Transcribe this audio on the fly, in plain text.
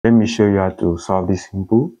Let me show you how to solve this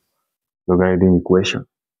simple logarithm equation.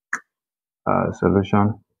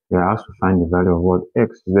 Solution. We have to find the value of what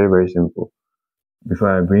x is very simple.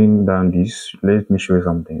 Before I bring down this, let me show you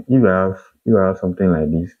something. If you have something like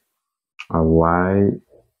this, y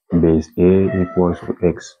base a equals to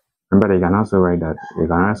x. Remember, you can also write that. You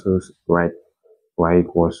can also write y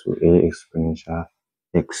equals to a exponential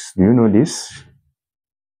x. Do you know this?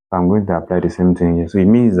 I'm going to apply the same thing here. So it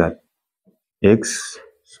means that x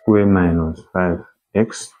squared minus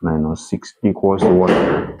 5x minus 6 equals to what?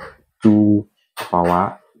 2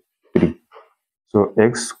 power 3. So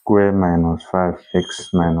x squared minus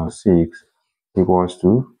 5x minus 6 equals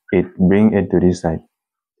to 8. Bring 8 to this side.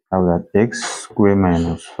 How that x squared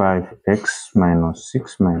minus 5x minus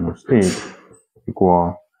 6 minus 8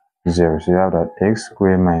 equal 0. So you have that x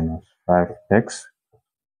squared minus 5x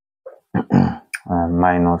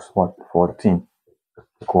minus what? 14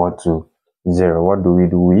 equal to 0. What do?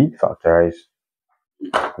 We factorize.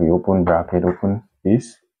 We open bracket, open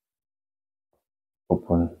this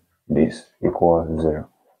equals 0.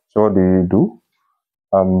 So what do?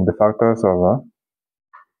 The factors of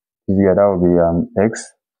that will be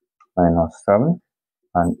x minus 7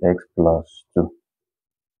 and x plus 2.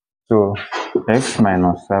 So x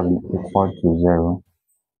minus 7 equal to 0.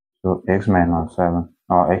 So x minus 7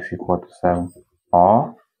 or x equal to 7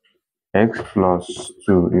 or x plus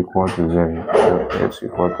 2 equal to 0. So x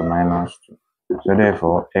equal to minus 2. So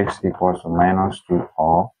therefore x equals to minus 2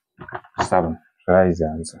 or 7. So that is the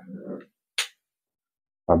answer.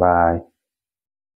 Bye bye.